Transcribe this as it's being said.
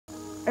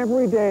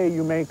Every day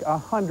you make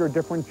 100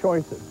 different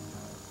choices,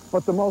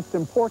 but the most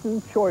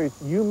important choice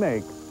you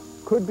make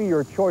could be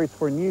your choice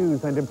for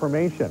news and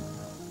information.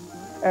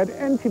 At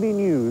NTV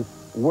News,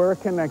 we're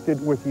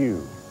connected with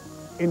you,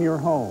 in your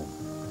home,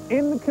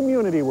 in the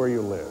community where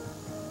you live,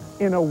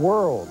 in a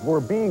world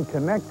where being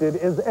connected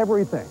is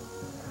everything.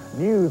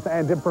 News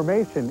and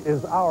information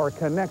is our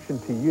connection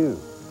to you.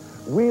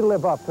 We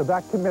live up to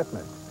that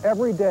commitment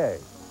every day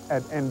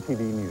at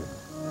NTV News.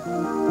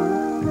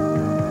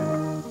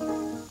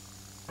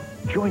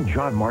 Join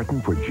John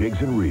Martin for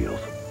Jigs and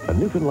Reels, a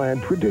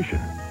Newfoundland tradition.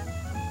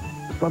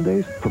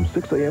 Sundays from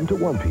 6 a.m. to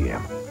 1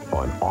 p.m.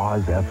 on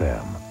Oz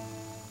FM.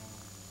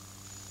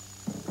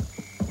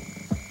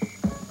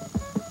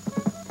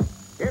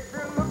 If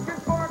you're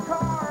looking for a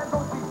car,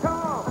 go see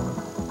Tom.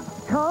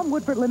 Tom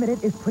Woodford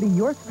Limited is putting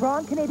your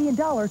strong Canadian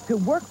dollar to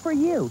work for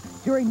you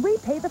during We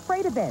Pay the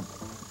Freight event.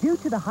 Due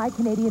to the high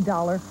Canadian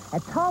dollar,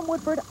 at Tom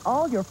Woodford,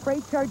 all your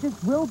freight charges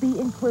will be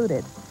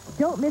included.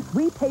 Don't miss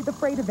We Pay the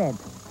Freight event.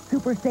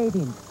 Super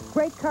savings,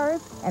 great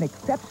cars, and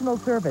exceptional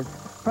service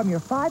from your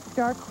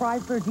 5-star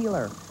Chrysler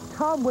dealer,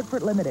 Tom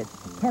Woodford Limited,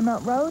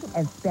 Kenmount Road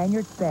and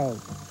Spaniards Bay.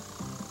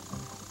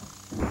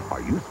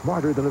 Are you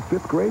smarter than a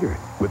 5th grader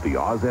with the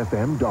Oz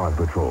FM Dawn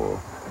Patrol?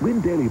 Win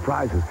daily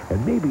prizes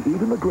and maybe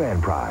even the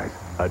grand prize,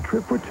 a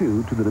trip for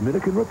 2 to the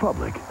Dominican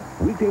Republic.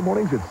 Weekday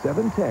mornings at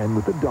 7:10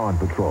 with the Dawn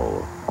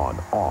Patrol on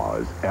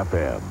Oz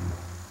FM.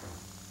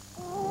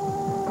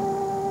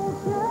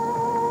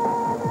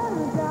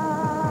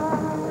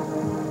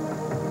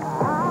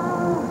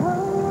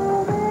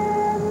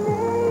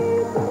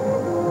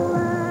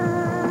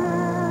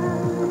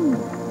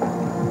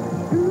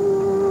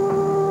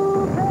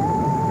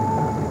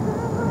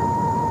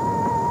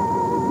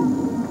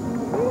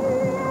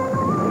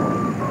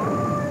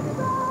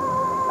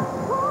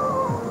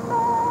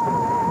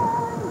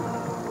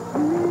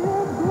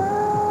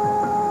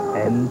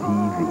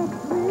 NTV,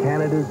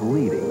 Canada's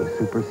leading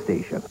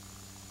superstation.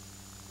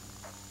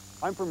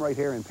 I'm from right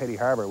here in Petty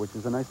Harbour, which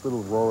is a nice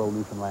little rural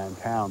Newfoundland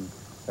town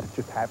that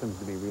just happens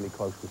to be really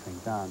close to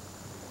St. John's.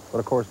 But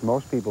of course,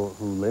 most people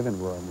who live in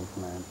rural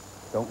Newfoundland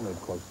don't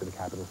live close to the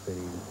capital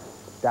city, and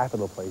that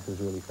little place is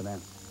really for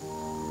them.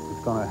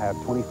 It's going to have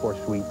 24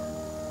 suites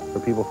for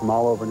people from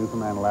all over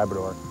Newfoundland and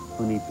Labrador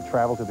who need to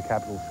travel to the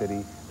capital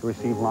city to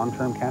receive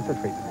long-term cancer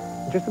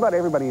treatment. Just about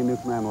everybody in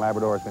Newfoundland and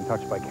Labrador has been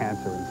touched by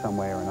cancer in some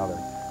way or another,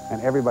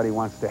 and everybody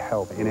wants to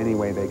help in any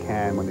way they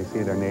can when they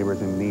see their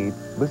neighbors in need.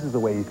 This is the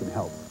way you can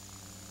help.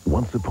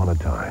 Once upon a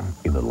time,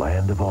 in the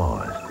land of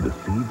Oz, the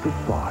seeds of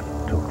thought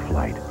took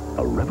flight.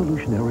 A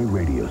revolutionary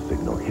radio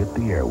signal hit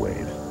the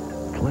airwaves,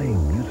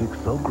 playing music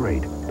so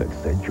great that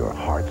sent your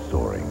heart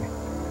soaring.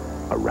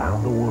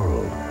 Around the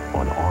world,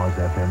 on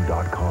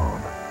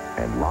OzFM.com,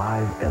 and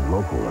live and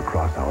local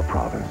across our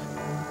province,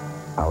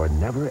 our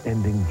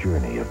never-ending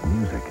journey of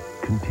music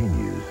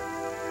continues.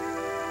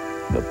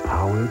 The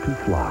power to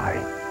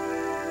fly.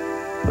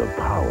 The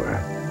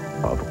power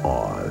of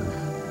Oz.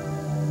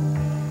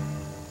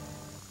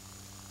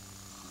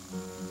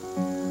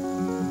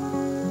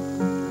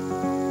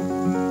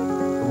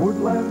 The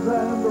woodlands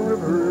and the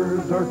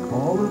rivers are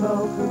calling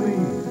out to me.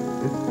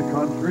 It's the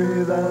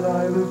country that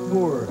I live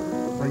for,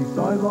 the place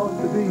I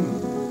long to be.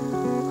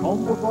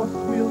 Come with us,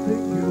 we'll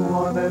take you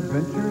on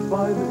adventures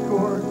by the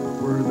score.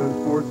 We're the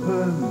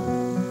sportsmen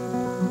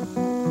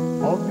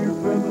of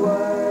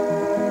Newfoundland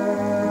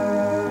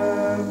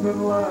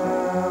and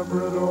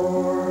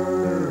Labrador.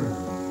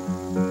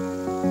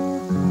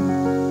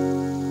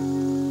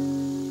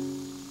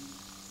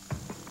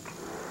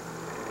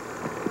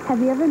 Have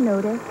you ever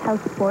noticed how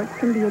sports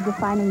can be a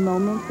defining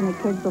moment in a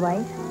kid's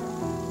life?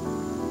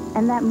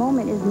 And that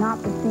moment is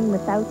not the same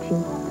without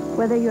you,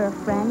 whether you're a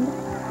friend,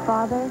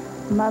 father,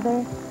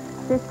 mother,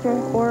 sister,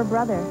 or a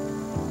brother.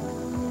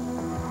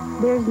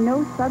 There's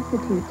no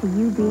substitute to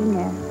you being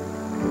there.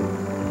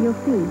 You'll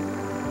see,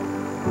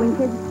 when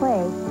kids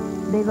play,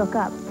 they look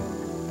up.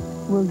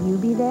 Will you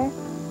be there?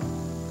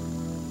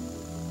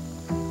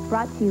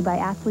 Brought to you by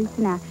Athletes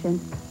in Action.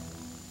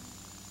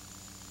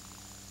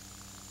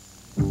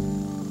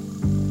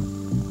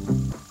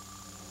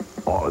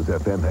 Oz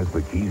FM has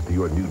the keys to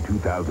your new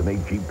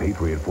 2008 Jeep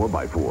Patriot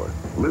 4x4.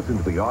 Listen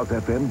to the Oz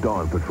FM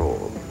Dawn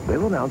Patrol.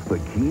 They'll announce the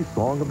key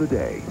song of the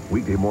day,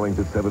 weekday mornings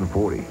at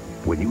 7:40.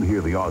 When you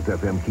hear the Oz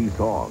FM key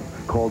song,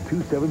 call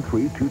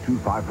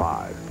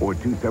 273-2255 or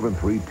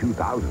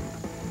 273-2000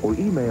 or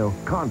email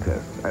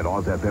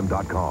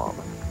contests@ozfm.com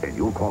and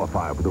you'll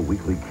qualify for the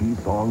weekly key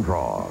song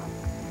draw.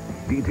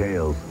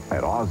 Details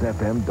at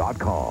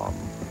ozfm.com.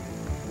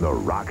 The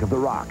Rock of the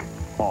Rock,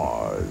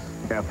 Oz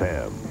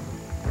FM.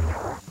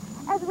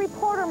 As a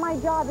reporter, my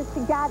job is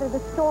to gather the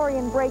story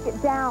and break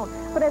it down.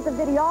 But as a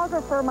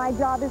videographer, my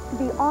job is to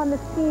be on the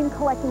scene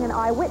collecting an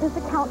eyewitness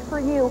account for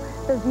you,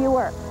 the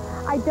viewer.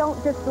 I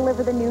don't just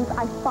deliver the news,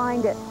 I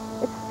find it.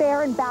 It's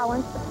fair and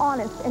balanced,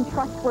 honest and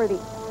trustworthy.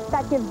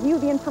 That gives you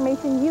the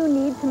information you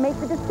need to make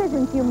the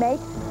decisions you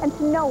make and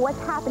to know what's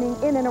happening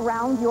in and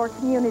around your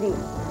community.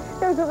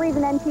 There's a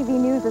reason NTV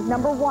News is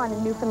 #1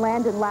 in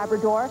Newfoundland and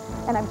Labrador,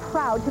 and I'm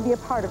proud to be a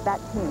part of that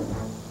team.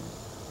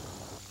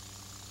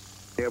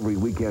 Every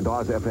weekend,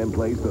 Oz FM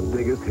plays the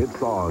biggest hit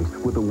songs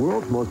with the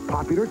world's most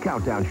popular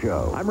countdown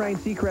show. I'm Ryan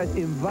Seacrest,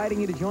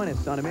 inviting you to join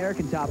us on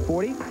American Top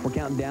 40. We're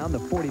counting down the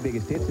 40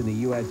 biggest hits in the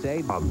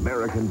USA.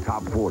 American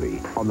Top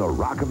 40 on the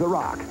Rock of the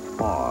Rock,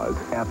 Oz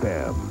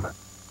FM.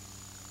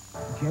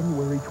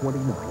 January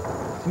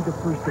 29th. See the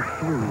first of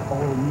 3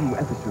 all-new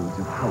episodes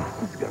of House.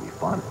 This is going to be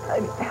fun. I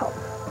need help.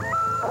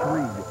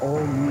 3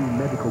 all-new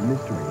medical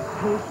mysteries.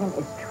 Patient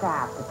is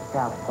trapped at the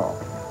South Pole.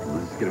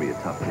 This is going to be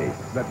a tough case.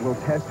 That will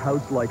test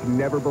House like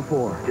never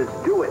before. Just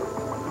do it.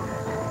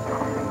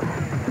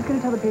 Who's going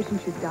to tell the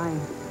patient she's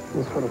dying?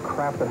 This sort of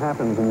crap that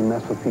happens when you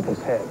mess with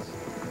people's heads.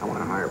 I want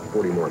to hire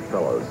 40 more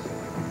fellows.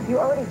 You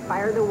already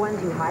fired the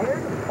ones you hired?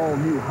 All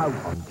new House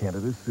on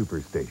Canada's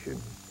Superstation,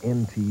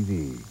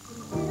 NTV.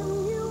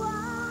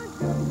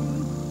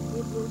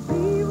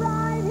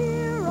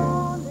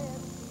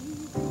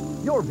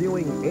 You're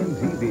viewing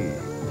NTV,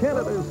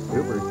 Canada's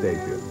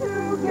Superstation.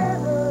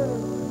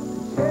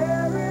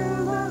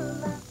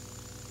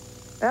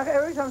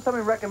 Every time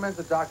somebody recommends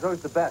a doctor,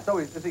 always the best.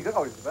 Always, is he good?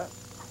 Always the best.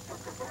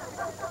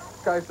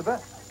 This guy's the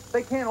best.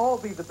 They can't all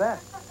be the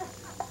best.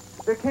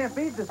 There can't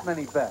be this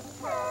many best.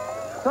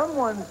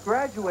 Someone's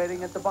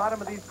graduating at the bottom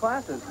of these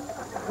classes.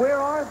 Where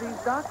are these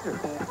doctors?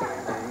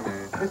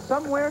 Is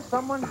somewhere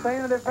someone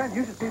saying to their friend,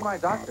 you should see my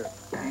doctor.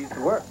 He's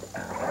the worst.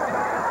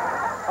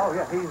 Oh,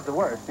 yeah, he's the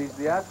worst. He's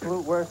the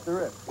absolute worst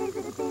there is.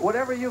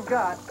 Whatever you've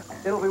got,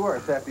 it'll be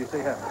worse after you see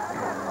him.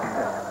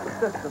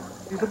 Yeah.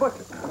 He's a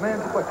butcher. The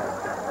man's a butcher.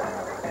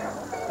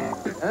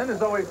 And then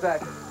there's always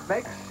that,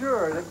 make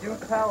sure that you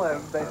tell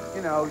him that,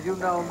 you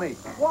know me.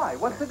 Why?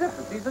 What's the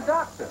difference? He's a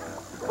doctor.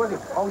 What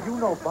is he? Oh, you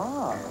know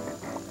Bob.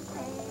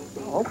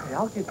 Okay,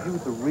 I'll give you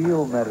the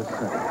real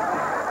medicine.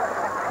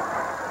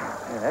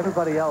 Yeah,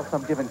 everybody else,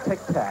 I'm giving Tic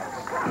Tacs.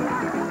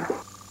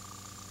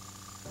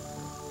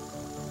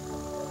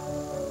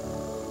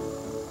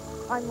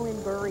 I'm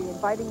Lynn Burry,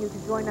 inviting you to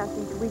join us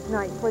each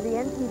weeknight for the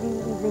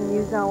NTV Evening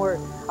News Hour.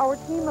 Our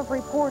team of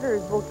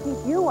reporters will keep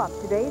you up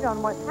to date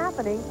on what's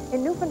happening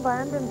in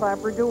Newfoundland and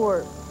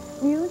Labrador.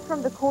 News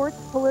from the courts,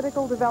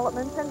 political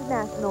developments, and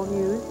national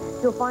news.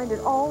 You'll find it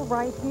all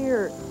right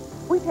here.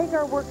 We take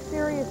our work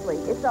seriously.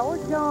 It's our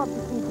job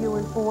to keep you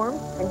informed,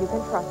 and you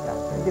can trust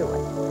us to do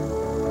it.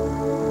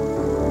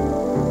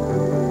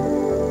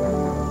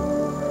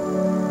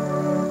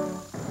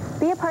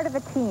 Be a part of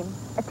a team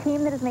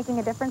that is making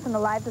a difference in the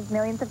lives of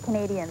millions of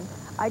Canadians.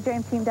 I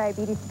joined Team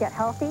Diabetes to get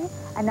healthy,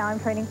 and now I'm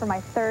training for my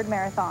 3rd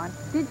marathon.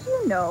 Did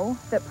you know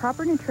that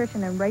proper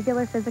nutrition and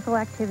regular physical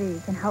activity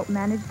can help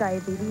manage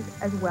diabetes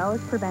as well as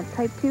prevent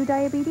type 2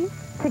 diabetes?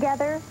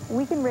 Together,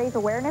 we can raise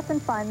awareness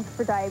and funds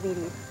for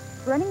diabetes.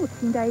 Running with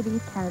Team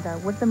Diabetes Canada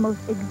was the most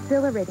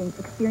exhilarating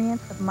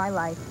experience of my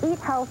life. Eat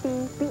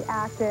healthy, be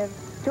active.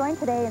 Join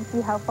today and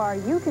see how far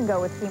you can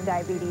go with Team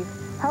Diabetes.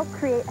 Help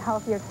create a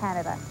healthier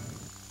Canada.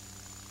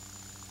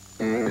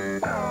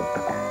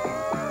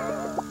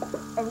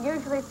 And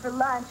usually for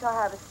lunch, I'll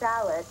have a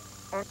salad.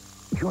 And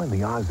Join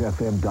the Oz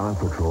FM Dawn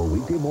Patrol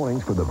weekday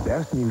mornings for the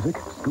best music,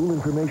 school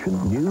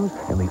information, news,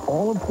 and the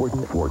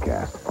all-important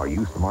forecast. Are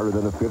you smarter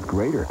than a 5th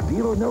grader?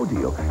 Deal or no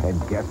deal? And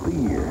guess the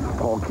year.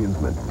 Paul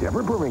Kinsman,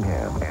 Deborah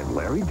Birmingham, and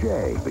Larry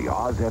J. The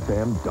Oz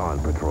FM Dawn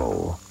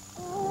Patrol.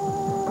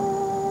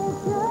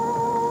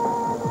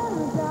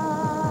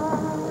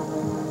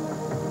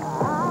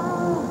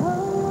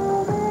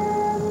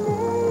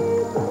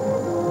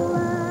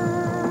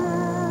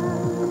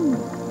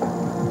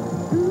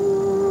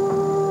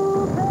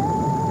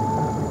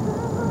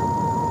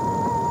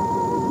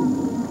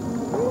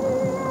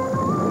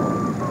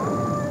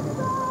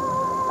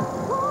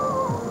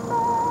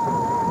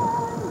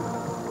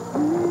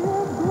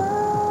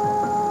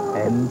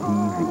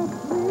 NTV,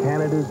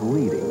 Canada's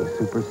leading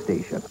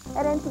superstation.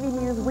 At NTV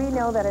News, we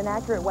know that an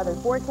accurate weather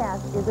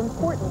forecast is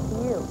important to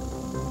you.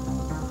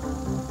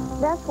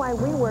 That's why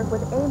we work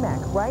with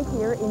AMEC right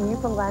here in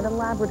Newfoundland and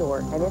Labrador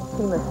and its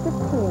team of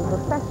 15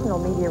 professional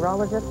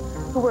meteorologists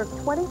who work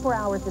 24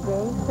 hours a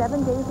day,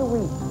 7 days a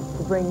week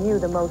to bring you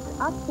the most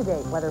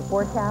up-to-date weather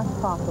forecast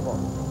possible.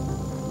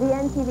 The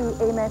NTV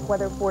AMEC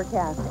weather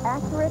forecast,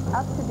 accurate,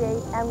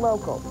 up-to-date, and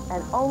local,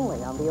 and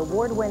only on the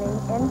award-winning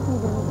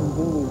NTV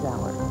Evening News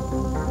Hour.